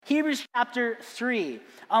Hebrews chapter 3.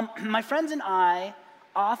 My friends and I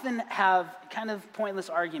often have kind of pointless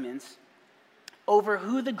arguments over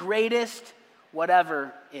who the greatest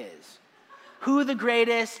whatever is. Who the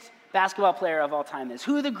greatest basketball player of all time is.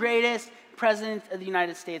 Who the greatest president of the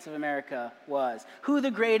United States of America was. Who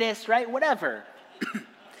the greatest, right? Whatever.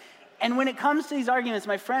 And when it comes to these arguments,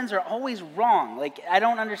 my friends are always wrong. Like, I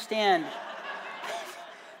don't understand.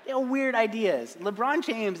 They have weird ideas. LeBron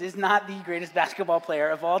James is not the greatest basketball player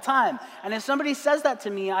of all time. And if somebody says that to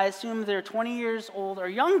me, I assume they're 20 years old or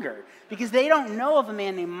younger because they don't know of a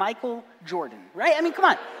man named Michael Jordan, right? I mean, come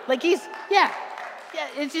on. Like, yeah,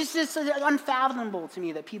 it's just unfathomable to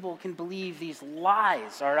me that people can believe these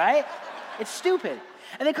lies, all right? It's stupid.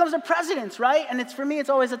 And then comes to presidents, right? And for me, it's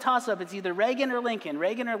always a toss-up. It's either Reagan or Lincoln.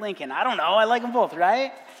 I don't know. I like them both,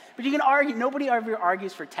 right? But you can argue. Nobody ever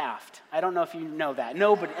argues for Taft. I don't know if you know that.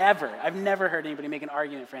 Nobody, ever. I've never heard anybody make an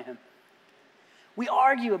argument for him. We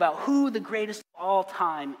argue about who the greatest of all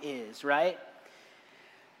time is, right?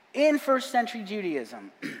 In first century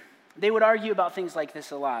Judaism, they would argue about things like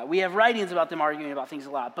this a lot. We have writings about them arguing about things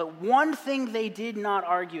a lot. But one thing they did not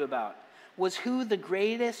argue about was who the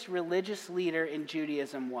greatest religious leader in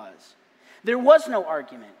Judaism was. There was no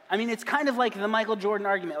argument. I mean, it's kind of like the Michael Jordan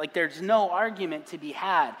argument. Like, there's no argument to be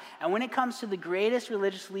had. And when it comes to the greatest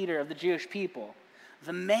religious leader of the Jewish people,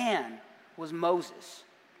 the man was Moses.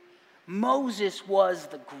 Moses was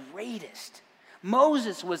the greatest.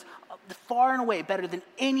 Moses was far and away better than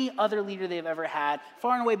any other leader they've ever had,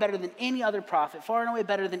 far and away better than any other prophet, far and away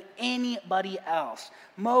better than anybody else.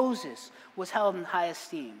 Moses was held in high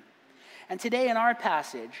esteem. And today in our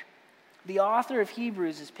passage, the author of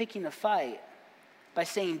Hebrews is picking a fight by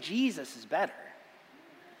saying Jesus is better.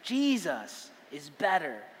 Jesus is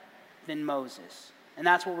better than Moses. And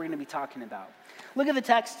that's what we're going to be talking about. Look at the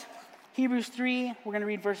text, Hebrews 3. We're going to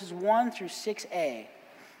read verses 1 through 6a.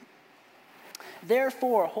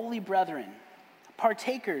 Therefore, holy brethren,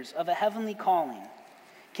 partakers of a heavenly calling,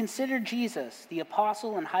 consider Jesus, the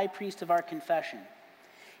apostle and high priest of our confession.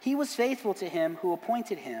 He was faithful to him who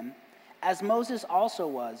appointed him, as Moses also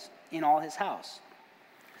was in all his house.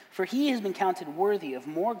 For he has been counted worthy of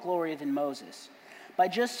more glory than Moses, by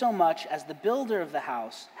just so much as the builder of the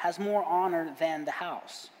house has more honor than the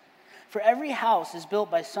house. For every house is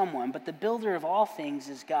built by someone, but the builder of all things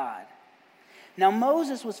is God. Now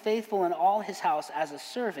Moses was faithful in all his house as a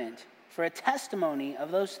servant, for a testimony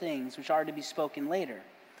of those things which are to be spoken later.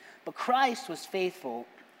 But Christ was faithful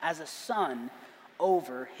as a son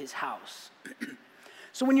over his house.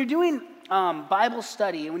 So when you're doing Bible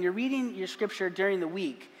study, and when you're reading your scripture during the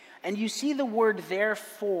week, and you see the word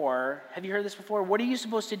therefore, have you heard this before? What are you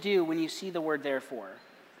supposed to do when you see the word therefore?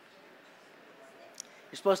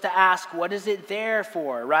 You're supposed to ask, what is it there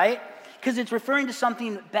for, right? Because it's referring to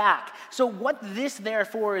something back. So what this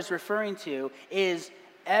therefore is referring to is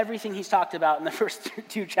everything he's talked about in the first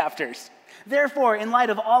two chapters. Therefore, in light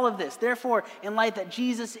of all of this, therefore, in light that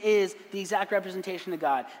Jesus is the exact representation of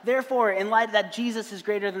God, therefore, in light that Jesus is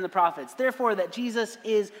greater than the prophets, therefore, that Jesus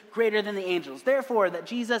is greater than the angels, therefore, that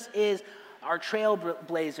Jesus is our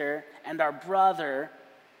trailblazer and our brother,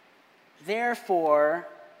 therefore,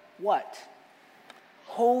 what?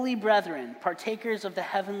 Holy brethren, partakers of the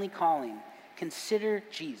heavenly calling, consider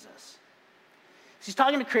Jesus. So he's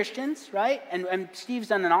talking to Christians, right? And Steve's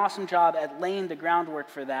done an awesome job at laying the groundwork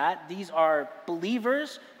for that. These are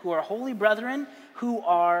believers who are holy brethren who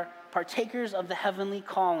are partakers of the heavenly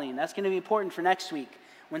calling. That's going to be important for next week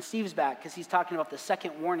when Steve's back, because he's talking about the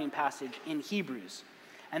second warning passage in Hebrews.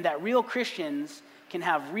 And that real Christians can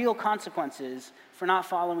have real consequences for not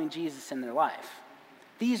following Jesus in their life.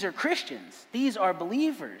 These are Christians. These are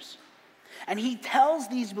believers. And he tells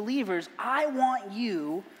these believers, I want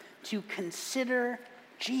you to consider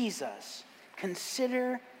Jesus.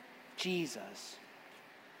 Consider Jesus.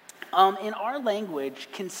 In our language,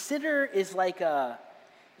 consider is like a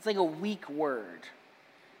weak word.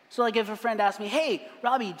 So like if a friend asks me, hey,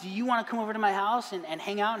 Robbie, do you want to come over to my house and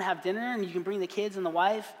hang out and have dinner and you can bring the kids and the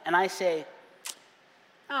wife? And I say,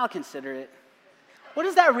 I'll consider it. What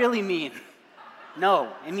does that really mean?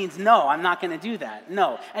 No, it means no, I'm not going to do that.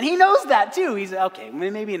 No. And he knows that too. He's okay,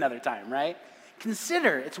 maybe another time, right?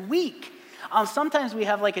 Consider, it's weak. Sometimes we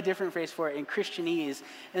have like a different phrase for it in Christianese,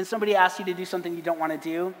 and somebody asks you to do something you don't want to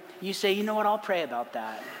do. You say, you know what, I'll pray about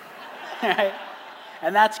that. Right?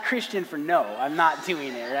 And that's Christian for no, I'm not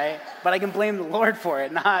doing it, right? But I can blame the Lord for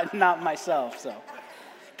it, not myself. So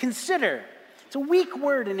consider. It's a weak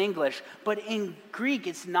word in English, but in Greek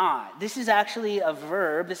it's not. This is actually a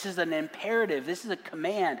verb. This is an imperative. This is a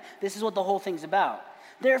command. This is what the whole thing's about.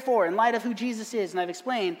 Therefore, in light of who Jesus is, and I've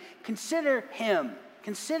explained, consider him.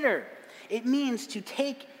 Consider. It means to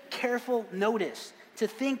take careful notice, to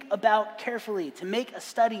think about carefully, to make a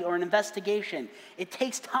study or an investigation. It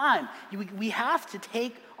takes time. We have to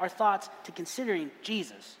take our thoughts to considering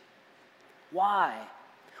Jesus. Why?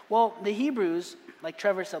 Well, the Hebrews, like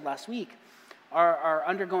Trevor said last week, are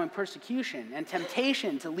undergoing persecution and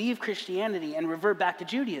temptation to leave Christianity and revert back to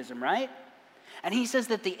Judaism, right? And he says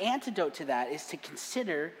that the antidote to that is to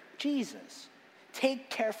consider Jesus. Take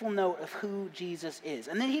careful note of who Jesus is.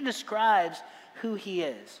 And then he describes who he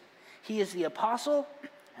is. He is the apostle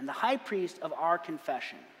and the high priest of our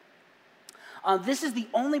confession. This is the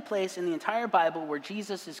only place in the entire Bible where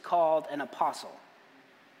Jesus is called an apostle.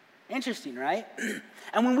 Interesting, right?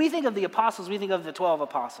 And when we think of the apostles, we think of the 12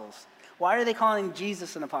 apostles. Why are they calling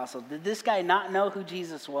Jesus an apostle? Did this guy not know who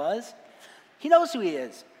Jesus was? He knows who he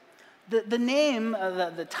is. The name,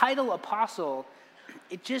 the title apostle,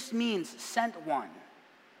 it just means sent one.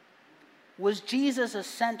 Was Jesus a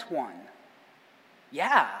sent one?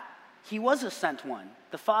 Yeah, he was a sent one.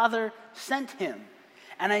 The Father sent him.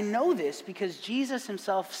 And I know this because Jesus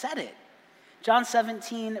himself said it. John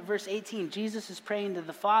 17, verse 18, Jesus is praying to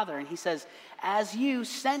the Father, and he says, "As you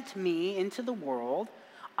sent me into the world,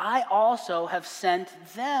 I also have sent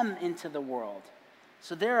them into the world."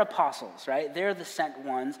 So they're apostles, right? They're the sent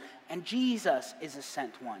ones, and Jesus is a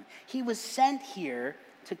sent one. He was sent here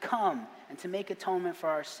to come and to make atonement for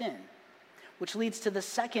our sin, which leads to the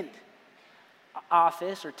second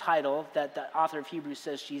office or title that the author of Hebrews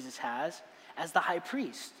says Jesus has, as the high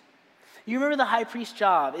priest. You remember the high priest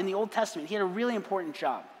job in the Old Testament? He had a really important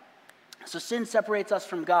job. So sin separates us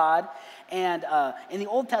from God, and in the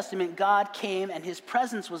Old Testament, God came, and his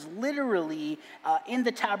presence was literally in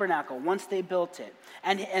the tabernacle once they built it.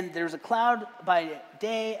 And there was a cloud by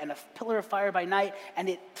day and a pillar of fire by night, and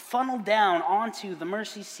it funneled down onto the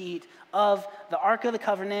mercy seat of the Ark of the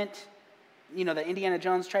Covenant, you know, that Indiana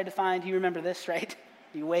Jones tried to find. You remember this, right?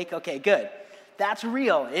 You awake? Okay, good. That's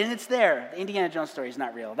real, and it's there. The Indiana Jones story is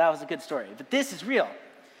not real. That was a good story, but this is real.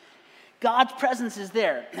 God's presence is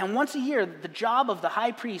there. And once a year, the job of the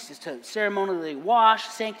high priest is to ceremonially wash,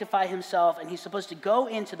 sanctify himself, and he's supposed to go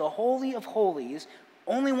into the Holy of Holies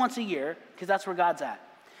only once a year, because that's where God's at.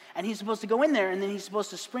 And he's supposed to go in there, and then he's supposed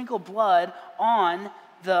to sprinkle blood on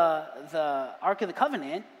the Ark of the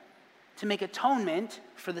Covenant to make atonement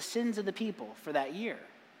for the sins of the people for that year.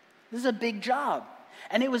 This is a big job.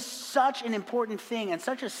 And it was such an important thing and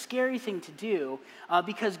such a scary thing to do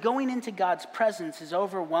because going into God's presence is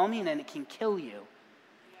overwhelming and it can kill you.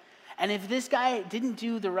 And if this guy didn't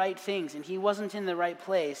do the right things and he wasn't in the right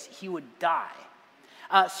place, he would die.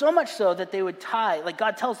 So much so that they would tie, like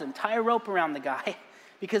God tells them, tie a rope around the guy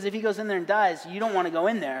because if he goes in there and dies, you don't want to go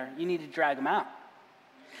in there. You need to drag him out.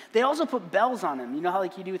 They also put bells on him. You know how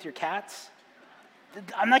like you do with your cats?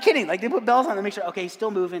 I'm not kidding. Like, they put bells on to make sure, okay, he's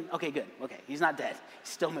still moving. Okay, good. Okay, he's not dead.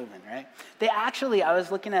 He's still moving, right? They actually, I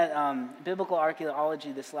was looking at biblical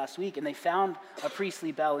archaeology this last week, and they found a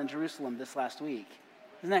priestly bell in Jerusalem this last week.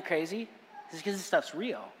 Isn't that crazy? It's because this stuff's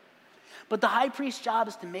real. But the high priest's job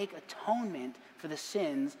is to make atonement for the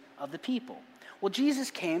sins of the people. Well, Jesus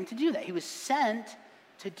came to do that. He was sent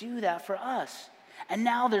to do that for us. And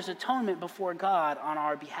now there's atonement before God on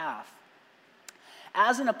our behalf.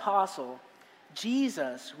 As an apostle,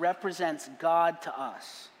 Jesus represents God to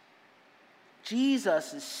us.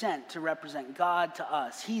 Jesus is sent to represent God to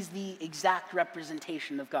us. He's the exact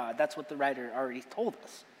representation of God. That's what the writer already told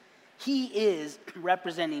us. He is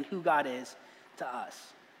representing who God is to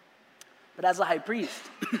us. But as a high priest,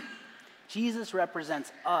 Jesus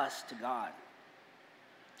represents us to God.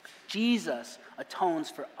 Jesus atones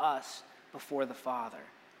for us before the Father.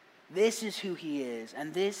 This is who he is,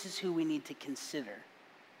 and this is who we need to consider.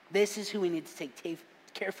 This is who we need to take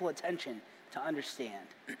careful attention to understand.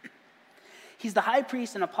 He's the high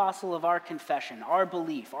priest and apostle of our confession, our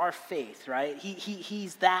belief, our faith, right?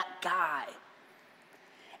 He's that guy.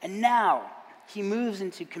 And now he moves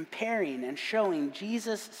into comparing and showing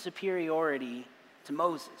Jesus' superiority to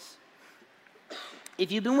Moses.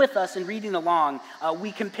 If you've been with us and reading along,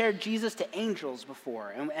 we compared Jesus to angels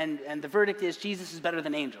before, and the verdict is Jesus is better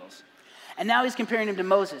than angels. And now he's comparing him to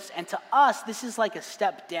Moses. And to us, this is like a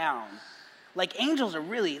step down. Like angels are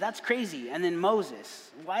really, that's crazy. And then Moses,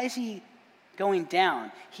 why is he going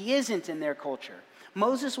down? He isn't in their culture.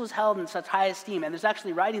 Moses was held in such high esteem. And there's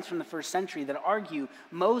actually writings from the first century that argue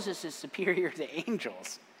Moses is superior to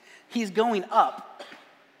angels. He's going up.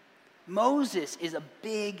 Moses is a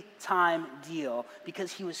big time deal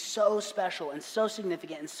because he was so special and so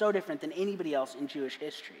significant and so different than anybody else in Jewish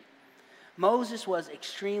history. Moses was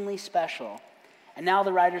extremely special, and now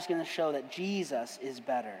the writer's going to show that Jesus is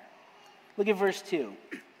better. Look at verse 2.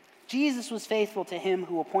 Jesus was faithful to him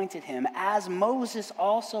who appointed him, as Moses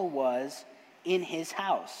also was in his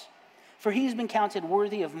house. For he's been counted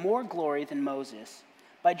worthy of more glory than Moses,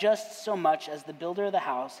 by just so much as the builder of the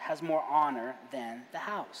house has more honor than the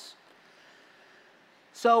house.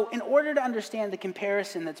 So in order to understand the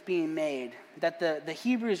comparison that's being made, that the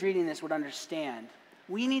Hebrews reading this would understand,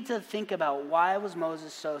 we need to think about, why was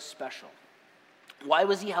Moses so special? Why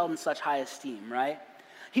was he held in such high esteem, right?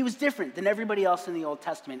 He was different than everybody else in the Old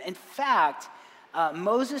Testament. In fact,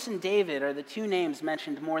 Moses and David are the two names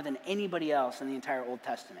mentioned more than anybody else in the entire Old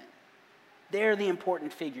Testament. They're the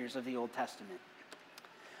important figures of the Old Testament.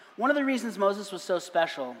 One of the reasons Moses was so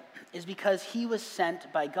special is because he was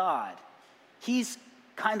sent by God. He's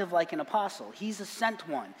kind of like an apostle. He's a sent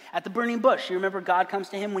one. At the burning bush, you remember God comes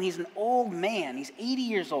to him when he's an old man. He's 80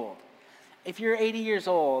 years old. If you're 80 years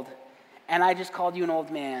old and I just called you an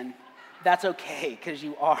old man, that's okay, because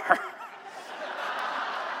you are.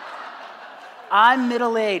 I'm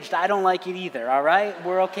middle-aged. I don't like it either, all right?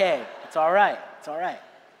 We're okay. It's all right. It's all right.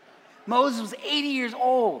 Moses was 80 years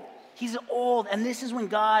old. He's old, and this is when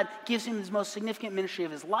God gives him his most significant ministry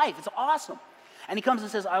of his life. It's awesome. And he comes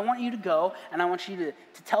and says, I want you to go, and I want you to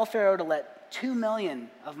tell Pharaoh to let 2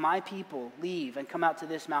 million of my people leave and come out to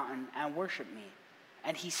this mountain and worship me.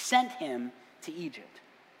 And he sent him to Egypt.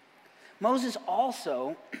 Moses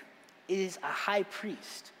also is a high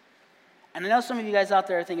priest. And I know some of you guys out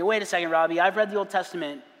there are thinking, wait a second, Robbie, I've read the Old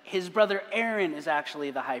Testament. His brother Aaron is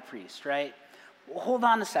actually the high priest, right? Well, hold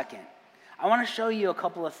on a second. I want to show you a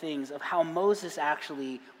couple of things of how Moses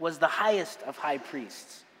actually was the highest of high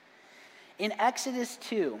priests. In Exodus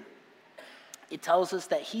 2, it tells us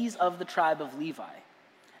that he's of the tribe of Levi.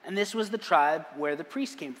 And this was the tribe where the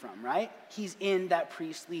priest came from, right? He's in that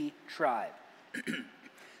priestly tribe.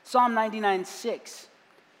 Psalm 99:6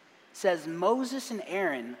 says, Moses and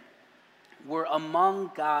Aaron were among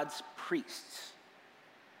God's priests.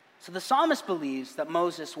 So the psalmist believes that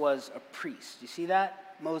Moses was a priest. You see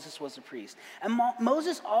that? Moses was a priest. And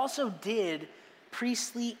Moses also did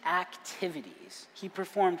priestly activities. He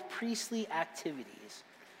performed priestly activities.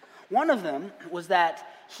 One of them was that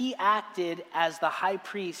he acted as the high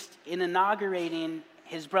priest in inaugurating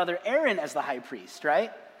his brother Aaron as the high priest,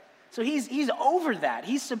 right? So he's over that.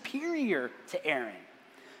 He's superior to Aaron.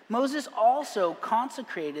 Moses also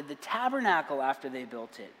consecrated the tabernacle after they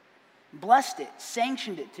built it, blessed it,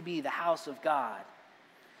 sanctioned it to be the house of God.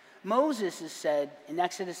 Moses is said in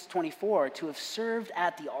Exodus 24 to have served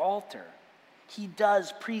at the altar. He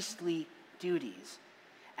does priestly duties.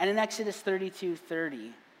 And in Exodus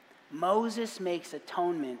 32:30, Moses makes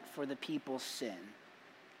atonement for the people's sin.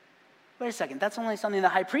 Wait a second, that's only something the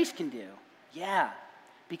high priest can do. Yeah,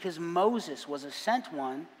 because Moses was a sent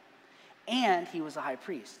one and he was a high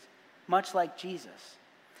priest, much like Jesus.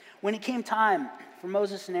 When it came time for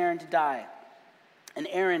Moses and Aaron to die, and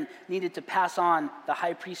Aaron needed to pass on the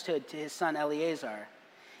high priesthood to his son Eleazar,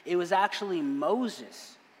 it was actually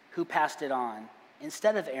Moses who passed it on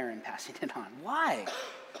instead of Aaron passing it on. Why?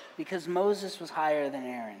 Because Moses was higher than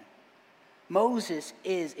Aaron. Moses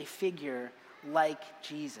is a figure like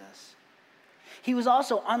Jesus. He was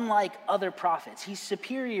also unlike other prophets. He's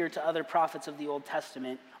superior to other prophets of the Old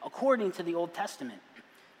Testament, according to the Old Testament.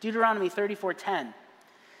 Deuteronomy 34:10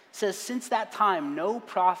 says, since that time, no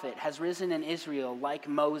prophet has risen in Israel like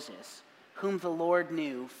Moses, whom the Lord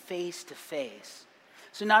knew face to face.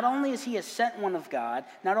 So not only is he a sent one of God,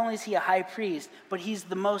 not only is he a high priest, but he's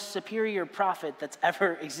the most superior prophet that's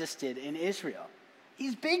ever existed in Israel.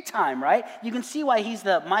 He's big time, right? You can see why he's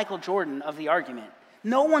the Michael Jordan of the argument.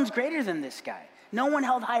 No one's greater than this guy. No one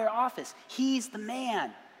held higher office. He's the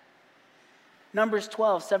man. Numbers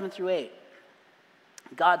 12:7-8.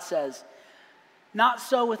 God says, not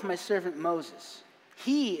so with my servant Moses.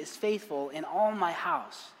 He is faithful in all my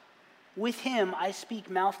house. With him I speak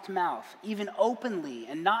mouth to mouth, even openly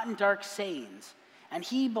and not in dark sayings, and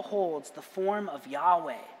he beholds the form of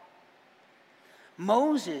Yahweh.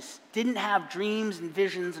 Moses didn't have dreams and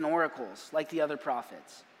visions and oracles like the other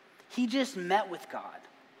prophets. He just met with God.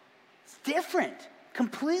 It's different,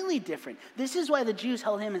 completely different. This is why the Jews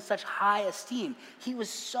held him in such high esteem. He was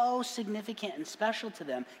so significant and special to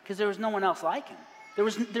them because there was no one else like him.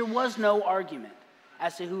 There was no argument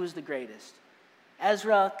as to who was the greatest.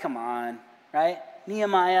 Ezra, come on, right?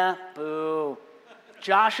 Nehemiah, boo.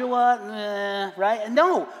 Joshua, right?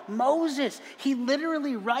 No, Moses, he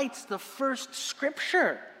literally writes the first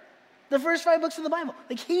scripture, the first 5 books of the Bible.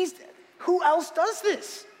 Like who else does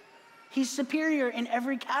this? He's superior in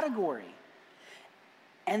every category.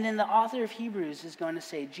 And then the author of Hebrews is going to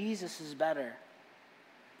say, Jesus is better.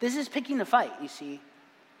 This is picking a fight, you see.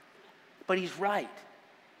 But he's right.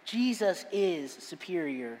 Jesus is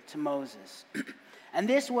superior to Moses. And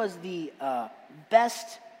this was the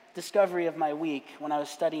best discovery of my week when I was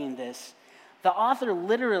studying this. The author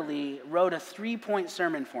literally wrote a 3-point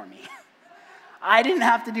sermon for me. I didn't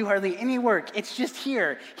have to do hardly any work. It's just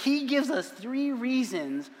here. He gives us 3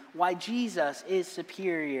 reasons why Jesus is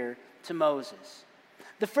superior to Moses.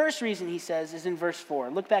 The first reason, he says, is in verse 4.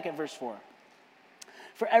 Look back at verse 4.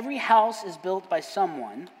 For every house is built by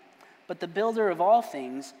someone, but the builder of all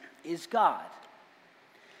things is God.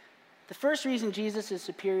 The first reason Jesus is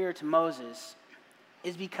superior to Moses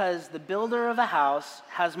is because the builder of a house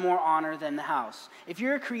has more honor than the house. If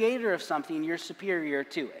you're a creator of something, you're superior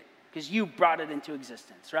to it because you brought it into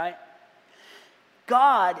existence, right?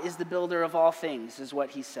 God is the builder of all things, is what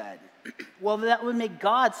he said. Well, that would make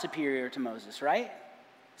God superior to Moses, right?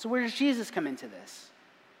 So where does Jesus come into this?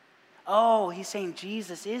 Oh, he's saying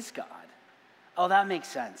Jesus is God. Oh, that makes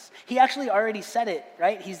sense. He actually already said it,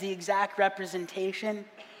 right? He's the exact representation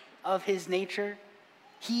of his nature.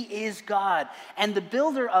 He is God. And the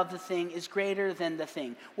builder of the thing is greater than the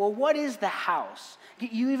thing. Well, what is the house?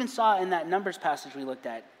 You even saw in that Numbers passage we looked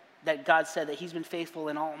at that God said that he's been faithful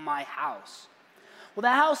in all my house. Well,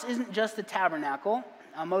 the house isn't just the tabernacle.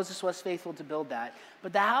 Moses was faithful to build that.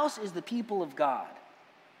 But the house is the people of God.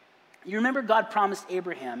 You remember God promised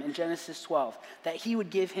Abraham in Genesis 12 that he would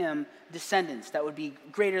give him descendants that would be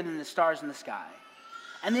greater than the stars in the sky.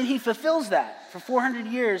 And then he fulfills that. For 400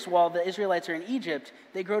 years while the Israelites are in Egypt,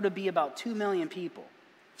 they grow to be about 2 million people.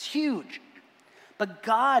 It's huge. But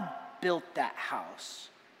God built that house.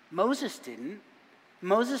 Moses didn't.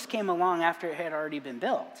 Moses came along after it had already been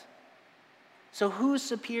built. So who's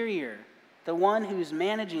superior? The one who's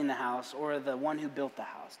managing the house or the one who built the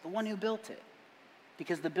house? The one who built it.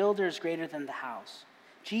 Because the builder is greater than the house.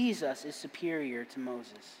 Jesus is superior to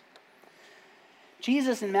Moses.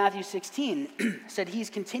 Jesus in Matthew 16 said he's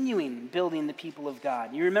continuing building the people of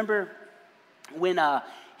God. You remember when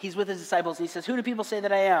he's with his disciples and he says, "Who do people say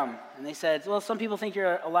that I am?" And they said, "Well, some people think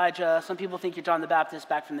you're Elijah, some people think you're John the Baptist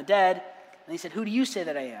back from the dead." And he said, "Who do you say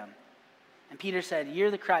that I am?" And Peter said,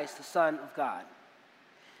 "You're the Christ, the Son of God."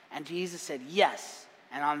 And Jesus said, "Yes.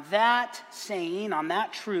 And on that saying, on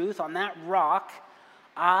that truth, on that rock,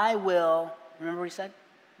 I will," remember what he said?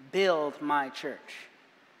 "Build my church."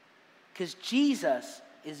 Because Jesus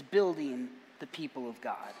is building the people of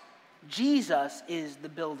God. Jesus is the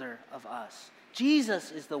builder of us.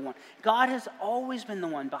 Jesus is the one. God has always been the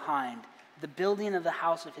one behind the building of the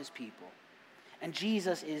house of his people. And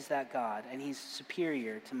Jesus is that God, and he's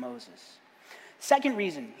superior to Moses. Second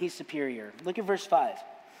reason he's superior. Look at verse 5.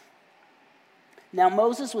 Now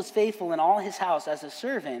Moses was faithful in all his house as a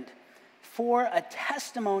servant for a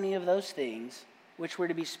testimony of those things which were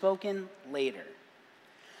to be spoken later.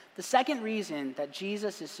 The second reason that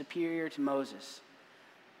Jesus is superior to Moses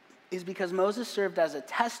is because Moses served as a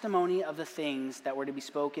testimony of the things that were to be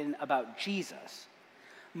spoken about Jesus.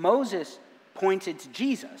 Moses pointed to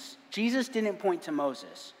Jesus. Jesus didn't point to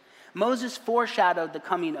Moses. Moses foreshadowed the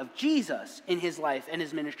coming of Jesus in his life and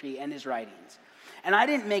his ministry and his writings. And I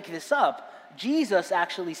didn't make this up. Jesus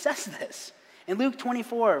actually says this. In Luke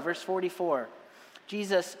 24, verse 44,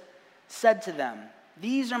 Jesus said to them,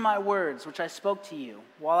 "These are my words which I spoke to you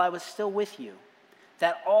while I was still with you,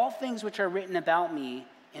 that all things which are written about me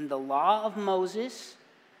in the law of Moses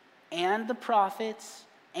and the prophets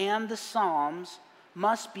and the Psalms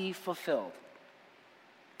must be fulfilled."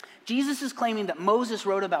 Jesus is claiming that Moses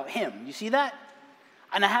wrote about him. You see that?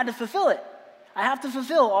 And I had to fulfill it. I have to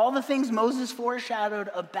fulfill all the things Moses foreshadowed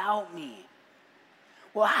about me.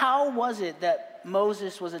 Well, how was it that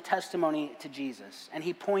Moses was a testimony to Jesus and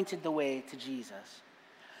he pointed the way to Jesus?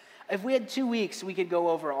 If we had 2 weeks, we could go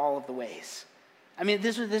over all of the ways. I mean,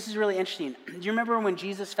 this is really interesting. Do you remember when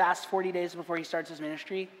Jesus fasted 40 days before he starts his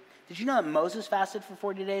ministry? Did you know that Moses fasted for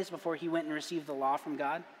 40 days before he went and received the law from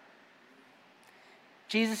God?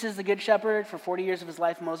 Jesus is the good shepherd. For 40 years of his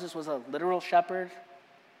life, Moses was a literal shepherd.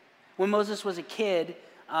 When Moses was a kid,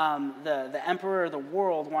 the emperor of the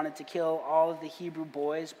world wanted to kill all of the Hebrew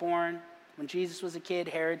boys born. When Jesus was a kid,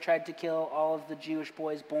 Herod tried to kill all of the Jewish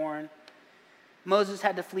boys born. Moses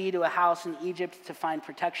had to flee to a house in Egypt to find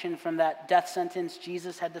protection from that death sentence.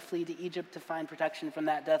 Jesus had to flee to Egypt to find protection from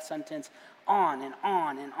that death sentence. On and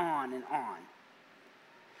on and on and on.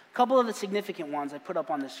 A couple of the significant ones I put up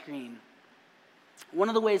on the screen. One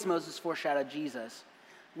of the ways Moses foreshadowed Jesus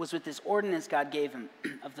was with this ordinance God gave him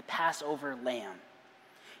of the Passover lamb.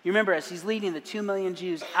 You remember, as he's leading the 2 million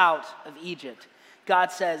Jews out of Egypt,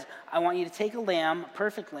 God says, "I want you to take a lamb, a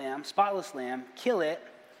perfect lamb, spotless lamb, kill it,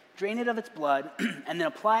 drain it of its blood, and then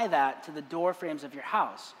apply that to the door frames of your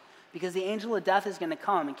house. Because the angel of death is going to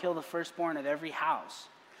come and kill the firstborn of every house.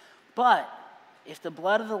 But if the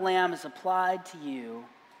blood of the lamb is applied to you,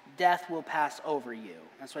 death will pass over you.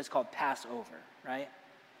 That's why it's called Passover, right?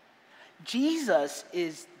 Jesus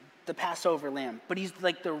is the Passover lamb, but he's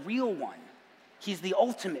like the real one. He's the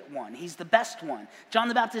ultimate one. He's the best one. John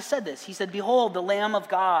the Baptist said this. He said, behold, the Lamb of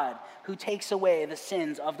God who takes away the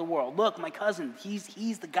sins of the world. Look, my cousin,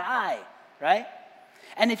 he's the guy, right?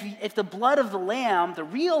 And if the blood of the lamb, the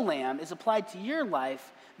real lamb, is applied to your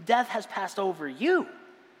life, death has passed over you,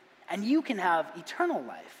 and you can have eternal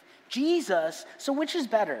life. Jesus, so which is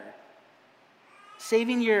better?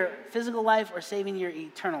 Saving your physical life or saving your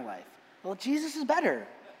eternal life? Well, Jesus is better.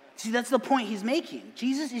 See, that's the point he's making.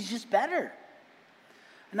 Jesus is just better.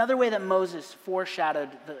 Another way that Moses foreshadowed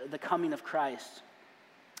the coming of Christ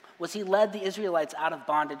was he led the Israelites out of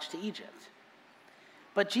bondage to Egypt.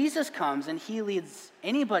 But Jesus comes and he leads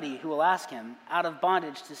anybody who will ask him out of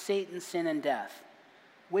bondage to Satan, sin, and death.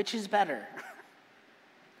 Which is better?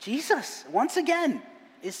 Jesus, once again,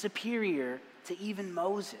 is superior to even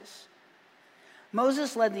Moses.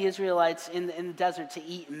 Moses led the Israelites in the desert to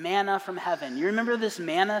eat manna from heaven. You remember this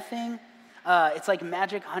manna thing? It's like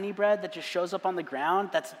magic honey bread that just shows up on the ground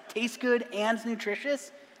that tastes good and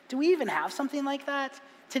nutritious. Do we even have something like that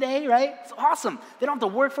today, right? It's awesome. They don't have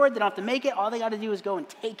to work for it. They don't have to make it. All they got to do is go and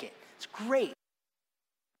take it. It's great.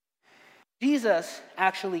 Jesus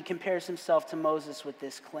actually compares himself to Moses with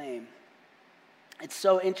this claim. It's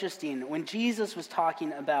so interesting. When Jesus was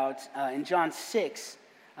talking about, in John 6,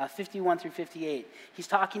 51 through 58, he's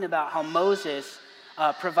talking about how Moses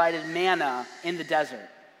provided manna in the desert.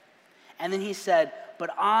 And then he said,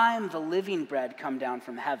 but I'm the living bread come down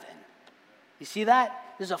from heaven. You see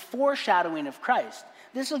that? There's a foreshadowing of Christ.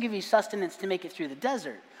 This will give you sustenance to make it through the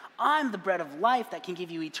desert. I'm the bread of life that can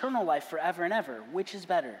give you eternal life forever and ever. Which is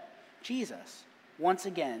better? Jesus, once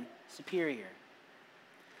again, superior.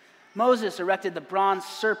 Moses erected the bronze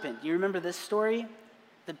serpent. You remember this story?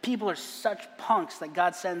 The people are such punks that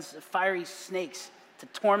God sends fiery snakes to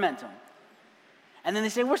torment them. And then they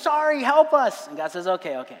say, we're sorry, help us. And God says,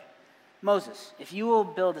 okay. Moses, if you will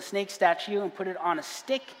build a snake statue and put it on a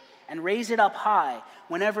stick and raise it up high,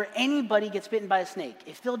 whenever anybody gets bitten by a snake,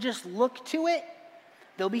 if they'll just look to it,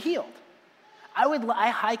 they'll be healed.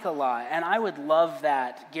 I hike a lot, and I would love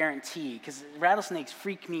that guarantee, because rattlesnakes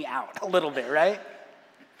freak me out a little bit, right?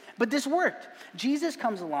 But this worked. Jesus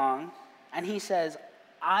comes along, and he says,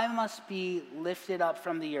 I must be lifted up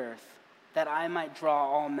from the earth, that I might draw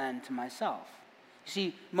all men to myself. You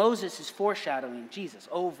see, Moses is foreshadowing Jesus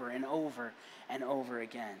over and over and over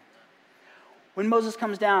again. When Moses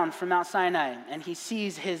comes down from Mount Sinai and he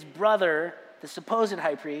sees his brother, the supposed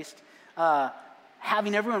high priest,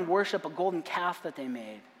 having everyone worship a golden calf that they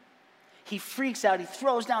made, he freaks out. He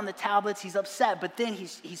throws down the tablets. He's upset, but then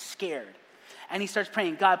he's scared. And he starts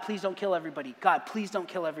praying, God, please don't kill everybody. God, please don't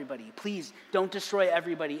kill everybody. Please don't destroy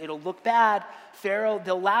everybody. It'll look bad. Pharaoh,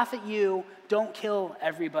 they'll laugh at you. Don't kill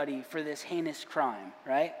everybody for this heinous crime,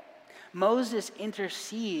 right? Moses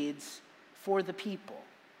intercedes for the people.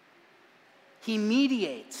 He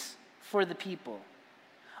mediates for the people.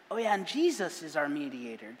 Oh yeah, and Jesus is our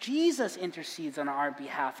mediator. Jesus intercedes on our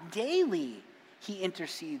behalf. Daily, he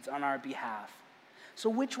intercedes on our behalf. So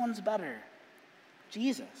which one's better?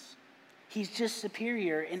 Jesus. He's just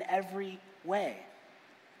superior in every way.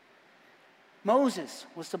 Moses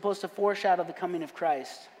was supposed to foreshadow the coming of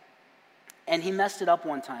Christ, and he messed it up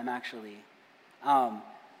one time, actually.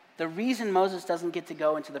 The reason Moses doesn't get to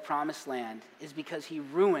go into the promised land is because he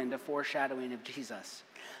ruined a foreshadowing of Jesus.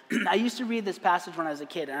 I used to read this passage when I was a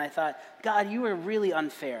kid, and I thought, God, you are really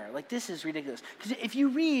unfair. Like, this is ridiculous. Because if you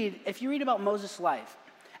read about Moses' life,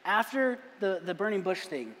 after the burning bush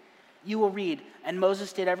thing, you will read, and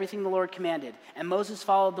Moses did everything the Lord commanded, and Moses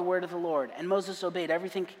followed the word of the Lord, and Moses obeyed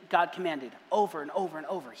everything God commanded over and over and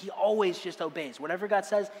over. He always just obeys. Whatever God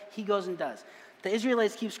says, he goes and does. The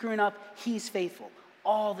Israelites keep screwing up. He's faithful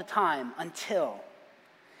all the time until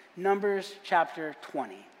Numbers chapter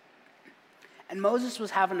 20. And Moses was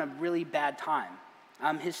having a really bad time.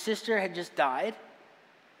 His sister had just died,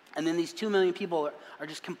 and then these 2 million people are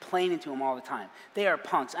just complaining to him all the time. They are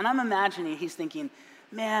punks. And I'm imagining he's thinking,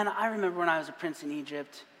 man, I remember when I was a prince in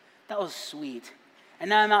Egypt. That was sweet. And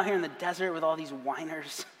now I'm out here in the desert with all these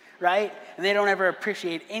whiners, right? And they don't ever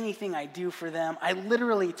appreciate anything I do for them. I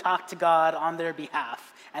literally talk to God on their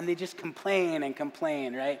behalf, and they just complain and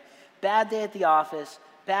complain, right? Bad day at the office,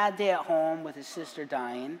 bad day at home with his sister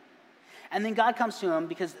dying. And then God comes to him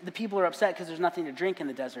because the people are upset because there's nothing to drink in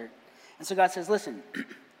the desert. And so God says, listen,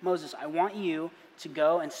 Moses, I want you to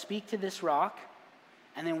go and speak to this rock,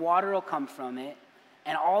 and then water will come from it,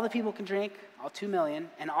 and all the people can drink, all 2 million,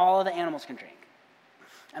 and all of the animals can drink.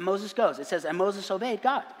 And Moses goes. It says, and Moses obeyed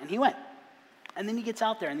God, and he went. And then he gets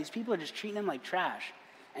out there, and these people are just treating him like trash.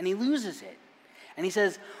 And he loses it. And he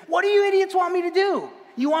says, what do you idiots want me to do?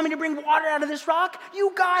 You want me to bring water out of this rock?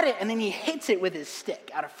 You got it. And then he hits it with his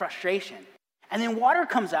stick out of frustration. And then water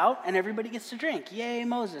comes out, and everybody gets to drink. Yay,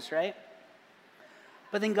 Moses, right?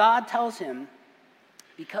 But then God tells him,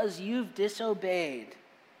 because you've disobeyed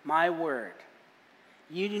my word,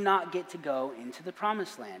 you do not get to go into the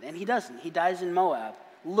promised land. And he doesn't. He dies in Moab,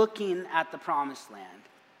 looking at the promised land.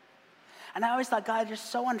 And I always thought, God, you're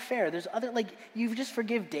so unfair. There's other, you just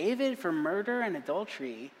forgive David for murder and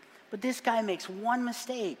adultery, but this guy makes one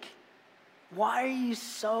mistake. Why are you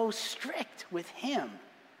so strict with him?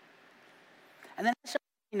 And then I started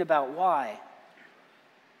thinking about why.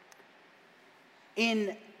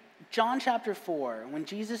 In John chapter 4, when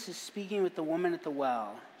Jesus is speaking with the woman at the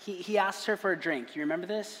well, he asks her for a drink. You remember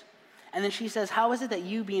this? And then she says, how is it that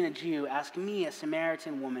you, being a Jew, ask me, a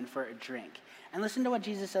Samaritan woman, for a drink? And listen to what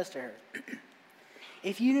Jesus says to her.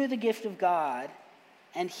 If you knew the gift of God,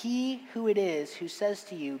 and he who it is who says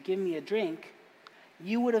to you, give me a drink,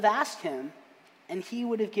 you would have asked him, and he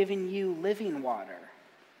would have given you living water.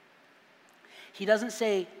 He doesn't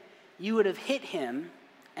say you would have hit him,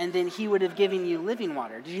 and then he would have given you living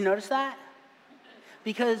water. Did you notice that?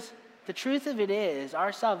 Because the truth of it is,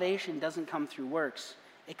 our salvation doesn't come through works.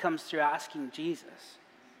 It comes through asking Jesus.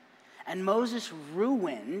 And Moses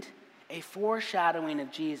ruined a foreshadowing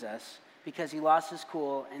of Jesus because he lost his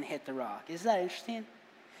cool and hit the rock. Isn't that interesting?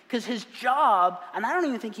 Because his job, and I don't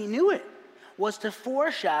even think he knew it, was to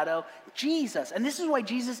foreshadow Jesus. And this is why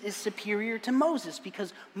Jesus is superior to Moses,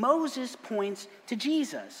 because Moses points to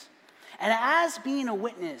Jesus. And as being a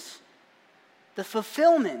witness, the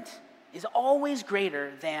fulfillment is always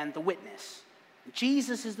greater than the witness.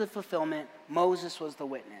 Jesus is the fulfillment. Moses was the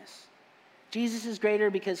witness. Jesus is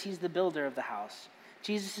greater because he's the builder of the house.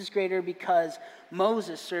 Jesus is greater because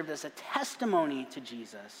Moses served as a testimony to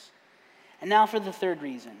Jesus. And now for the third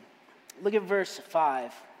reason. Look at verse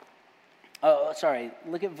 5.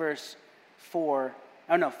 Look at verse 4.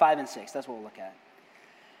 5 and 6. That's what we'll look at.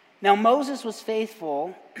 Now Moses was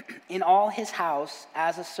faithful in all his house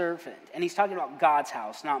as a servant. And he's talking about God's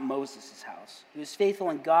house, not Moses' house. He was faithful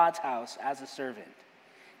in God's house as a servant.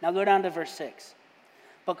 Now go down to verse 6.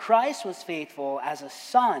 But Christ was faithful as a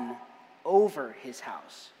son over his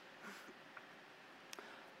house.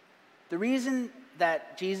 The reason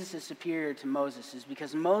that Jesus is superior to Moses is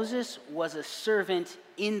because Moses was a servant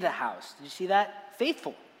in the house. Did you see that?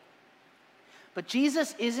 Faithful. But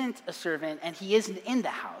Jesus isn't a servant and he isn't in the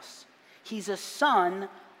house. He's a son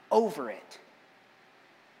over it.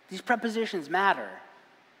 These prepositions matter.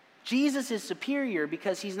 Jesus is superior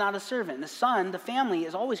because he's not a servant. The son, the family,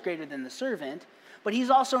 is always greater than the servant, but he's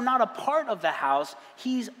also not a part of the house.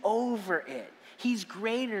 He's over it. He's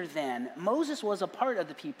greater than. Moses was a part of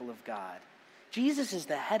the people of God. Jesus is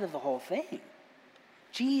the head of the whole thing.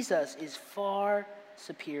 Jesus is far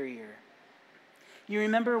superior. You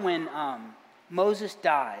remember when Moses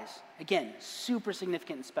dies? Again, super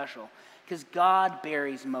significant and special because God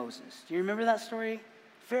buries Moses. Do you remember that story?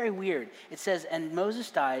 Very weird. It says, and Moses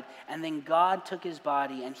died, and then God took his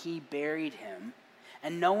body and he buried him.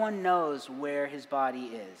 And no one knows where his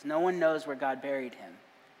body is. No one knows where God buried him.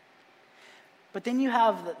 But then you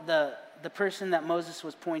have the person that Moses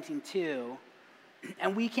was pointing to,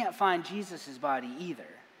 and we can't find Jesus' body either.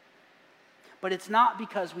 But it's not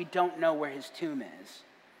because we don't know where his tomb is.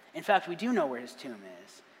 In fact, we do know where his tomb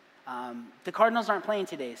is. The Cardinals aren't playing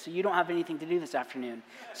today, so you don't have anything to do this afternoon.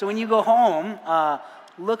 So when you go home,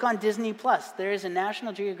 look on Disney+. There is a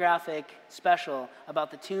National Geographic special about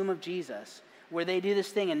the tomb of Jesus, where they do this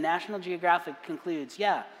thing, and National Geographic concludes,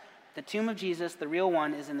 the tomb of Jesus, the real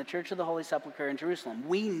one, is in the Church of the Holy Sepulchre in Jerusalem.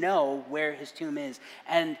 We know where his tomb is,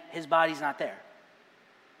 and his body's not there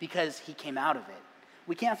because he came out of it.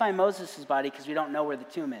 We can't find Moses' body because we don't know where the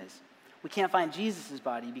tomb is. We can't find Jesus'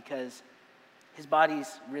 body because his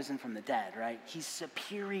body's risen from the dead, right? He's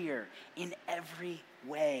superior in every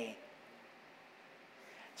way.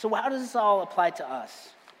 So how does this all apply to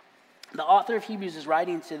us? The author of Hebrews is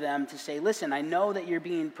writing to them to say, listen, I know that you're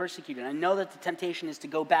being persecuted. I know that the temptation is to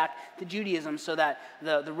go back to Judaism so that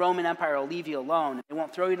the Roman Empire will leave you alone. They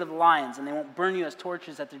won't throw you to the lions and they won't burn you as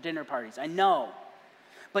torches at their dinner parties. I know.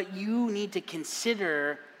 But you need to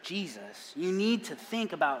consider Jesus. You need to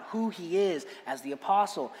think about who he is as the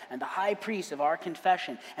apostle and the high priest of our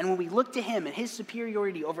confession. And when we look to him and his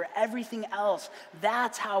superiority over everything else,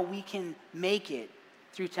 that's how we can make it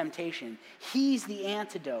through temptation. He's the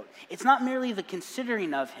antidote. It's not merely the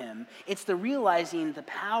considering of him, it's the realizing the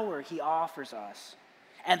power he offers us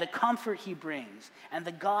and the comfort he brings and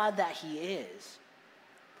the God that he is.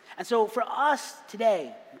 And so for us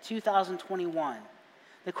today, in 2021,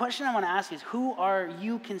 the question I want to ask is, who are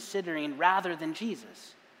you considering rather than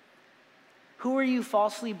Jesus? Who are you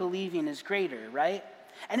falsely believing is greater, right?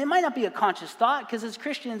 And it might not be a conscious thought, because as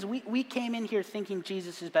Christians, we came in here thinking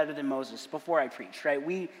Jesus is better than Moses before I preached, right?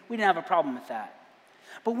 We didn't have a problem with that.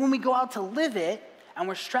 But when we go out to live it, and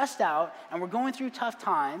we're stressed out, and we're going through tough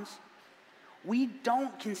times, we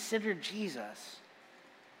don't consider Jesus.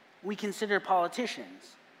 We consider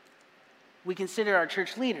politicians. We consider our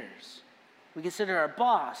church leaders. We consider our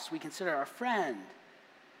boss. We consider our friend.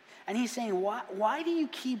 And he's saying, why do you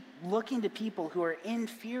keep looking to people who are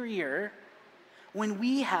inferior when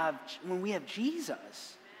we have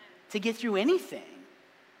Jesus to get through anything?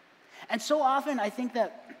 And so often I think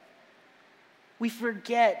that we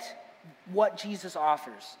forget what Jesus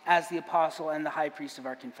offers as the apostle and the high priest of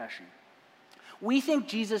our confession. We think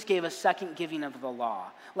Jesus gave a second giving of the law,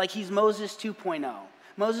 like he's Moses 2.0.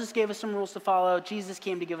 Moses gave us some rules to follow, Jesus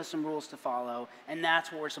came to give us some rules to follow, and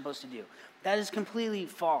that's what we're supposed to do. That is completely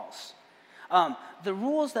false. The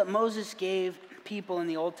rules that Moses gave people in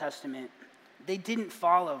the Old Testament, they didn't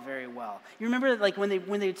follow very well. You remember, like when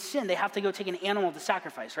they sin, they have to go take an animal to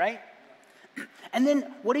sacrifice, right? And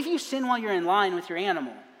then what if you sin while you're in line with your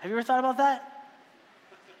animal? Have you ever thought about that?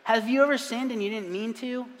 Have you ever sinned and you didn't mean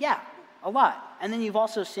to? Yeah, a lot. And then you've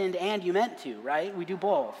also sinned and you meant to, right? We do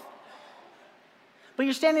both. But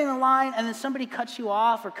you're standing in line and then somebody cuts you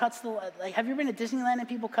off or cuts have you ever been to Disneyland and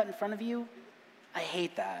people cut in front of you? I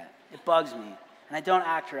hate that. It bugs me. And I don't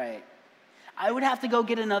act right. I would have to go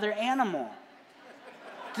get another animal.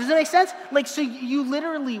 Does that make sense? So you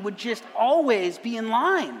literally would just always be in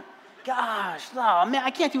line. Gosh, oh man, I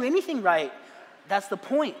can't do anything right. That's the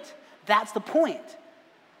point. That's the point.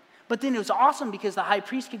 But then it was awesome because the high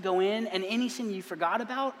priest could go in and any sin you forgot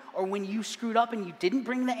about, or when you screwed up and you didn't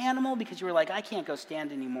bring the animal because you were like, I can't go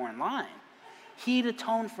stand anymore in line, he'd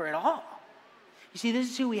atone for it all. You see, this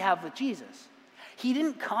is who we have with Jesus. He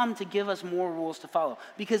didn't come to give us more rules to follow,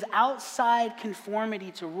 because outside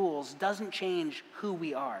conformity to rules doesn't change who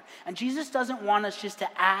we are. And Jesus doesn't want us just to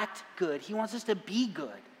act good. He wants us to be good.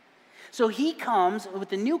 So he comes with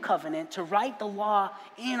the new covenant to write the law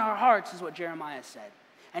in our hearts, is what Jeremiah said.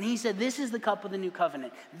 And he said, this is the cup of the new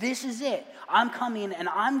covenant. This is it. I'm coming and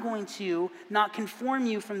I'm going to not conform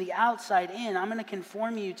you from the outside in. I'm going to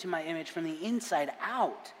conform you to my image from the inside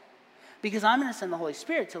out. Because I'm going to send the Holy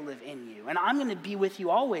Spirit to live in you. And I'm going to be with you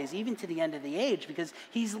always, even to the end of the age. Because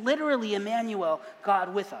he's literally Emmanuel,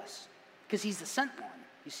 God with us. Because he's the sent one,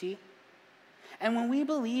 you see? And when we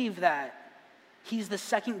believe that he's the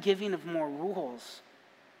second giving of more rules,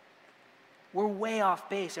 we're way off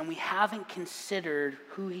base and we haven't considered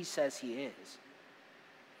who he says he is.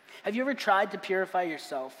 Have you ever tried to purify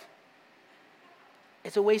yourself?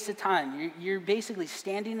 It's a waste of time. You're basically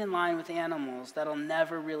standing in line with animals that'll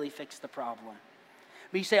never really fix the problem.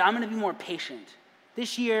 But you say, I'm going to be more patient.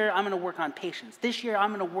 This year, I'm going to work on patience. This year, I'm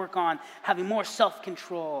going to work on having more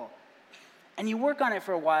self-control. And you work on it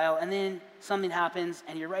for a while, and then something happens,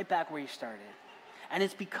 and you're right back where you started. And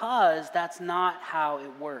it's because that's not how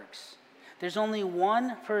it works. There's only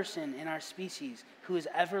one person in our species who has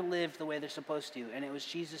ever lived the way they're supposed to, and it was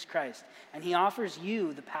Jesus Christ. And he offers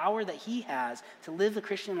you the power that he has to live the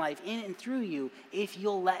Christian life in and through you if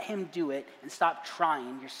you'll let him do it and stop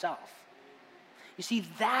trying yourself. You see,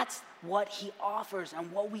 that's what he offers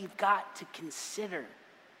and what we've got to consider.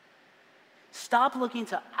 Stop looking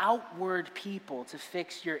to outward people to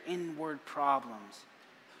fix your inward problems.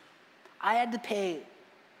 I had to pay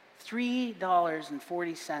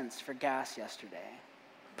 $3.40 for gas yesterday,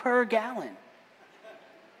 per gallon.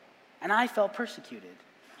 And I felt persecuted,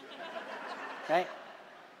 right?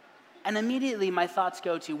 And immediately my thoughts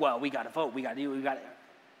go to, well, we got to vote, we got to.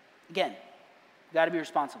 Again, we got to be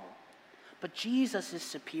responsible. But Jesus is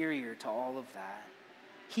superior to all of that.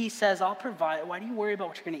 He says, I'll provide. Why do you worry about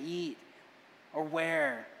what you're going to eat or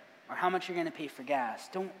where or how much you're going to pay for gas?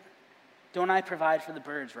 Don't I provide for the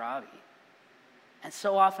birds, Robbie? And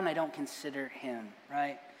so often I don't consider him,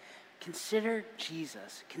 right? Consider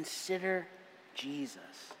Jesus. Consider Jesus.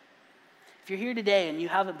 If you're here today and you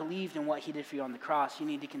haven't believed in what he did for you on the cross, you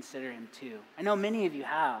need to consider him too. I know many of you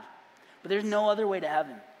have, but there's no other way to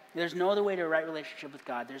heaven. There's no other way to a right relationship with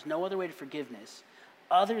God. There's no other way to forgiveness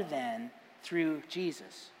other than through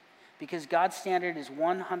Jesus. Because God's standard is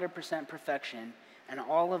 100% perfection, and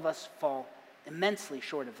all of us fall immensely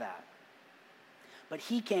short of that. But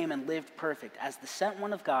he came and lived perfect as the sent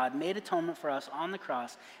one of God, made atonement for us on the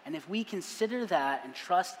cross. And if we consider that and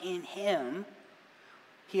trust in him,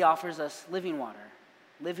 he offers us living water,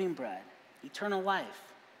 living bread, eternal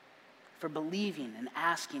life for believing and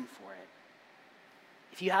asking for it.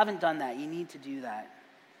 If you haven't done that, you need to do that,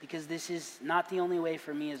 because this is not the only way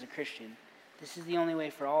for me as a Christian. This is the only way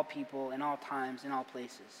for all people in all times, in all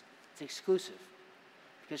places. It's exclusive,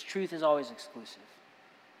 because truth is always exclusive.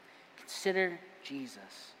 Consider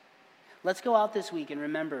Jesus. Let's go out this week and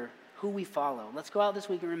remember who we follow. Let's go out this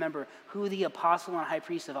week and remember who the apostle and high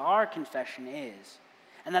priest of our confession is,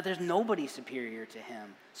 and that there's nobody superior to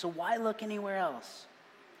him. So why look anywhere else?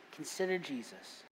 Consider Jesus.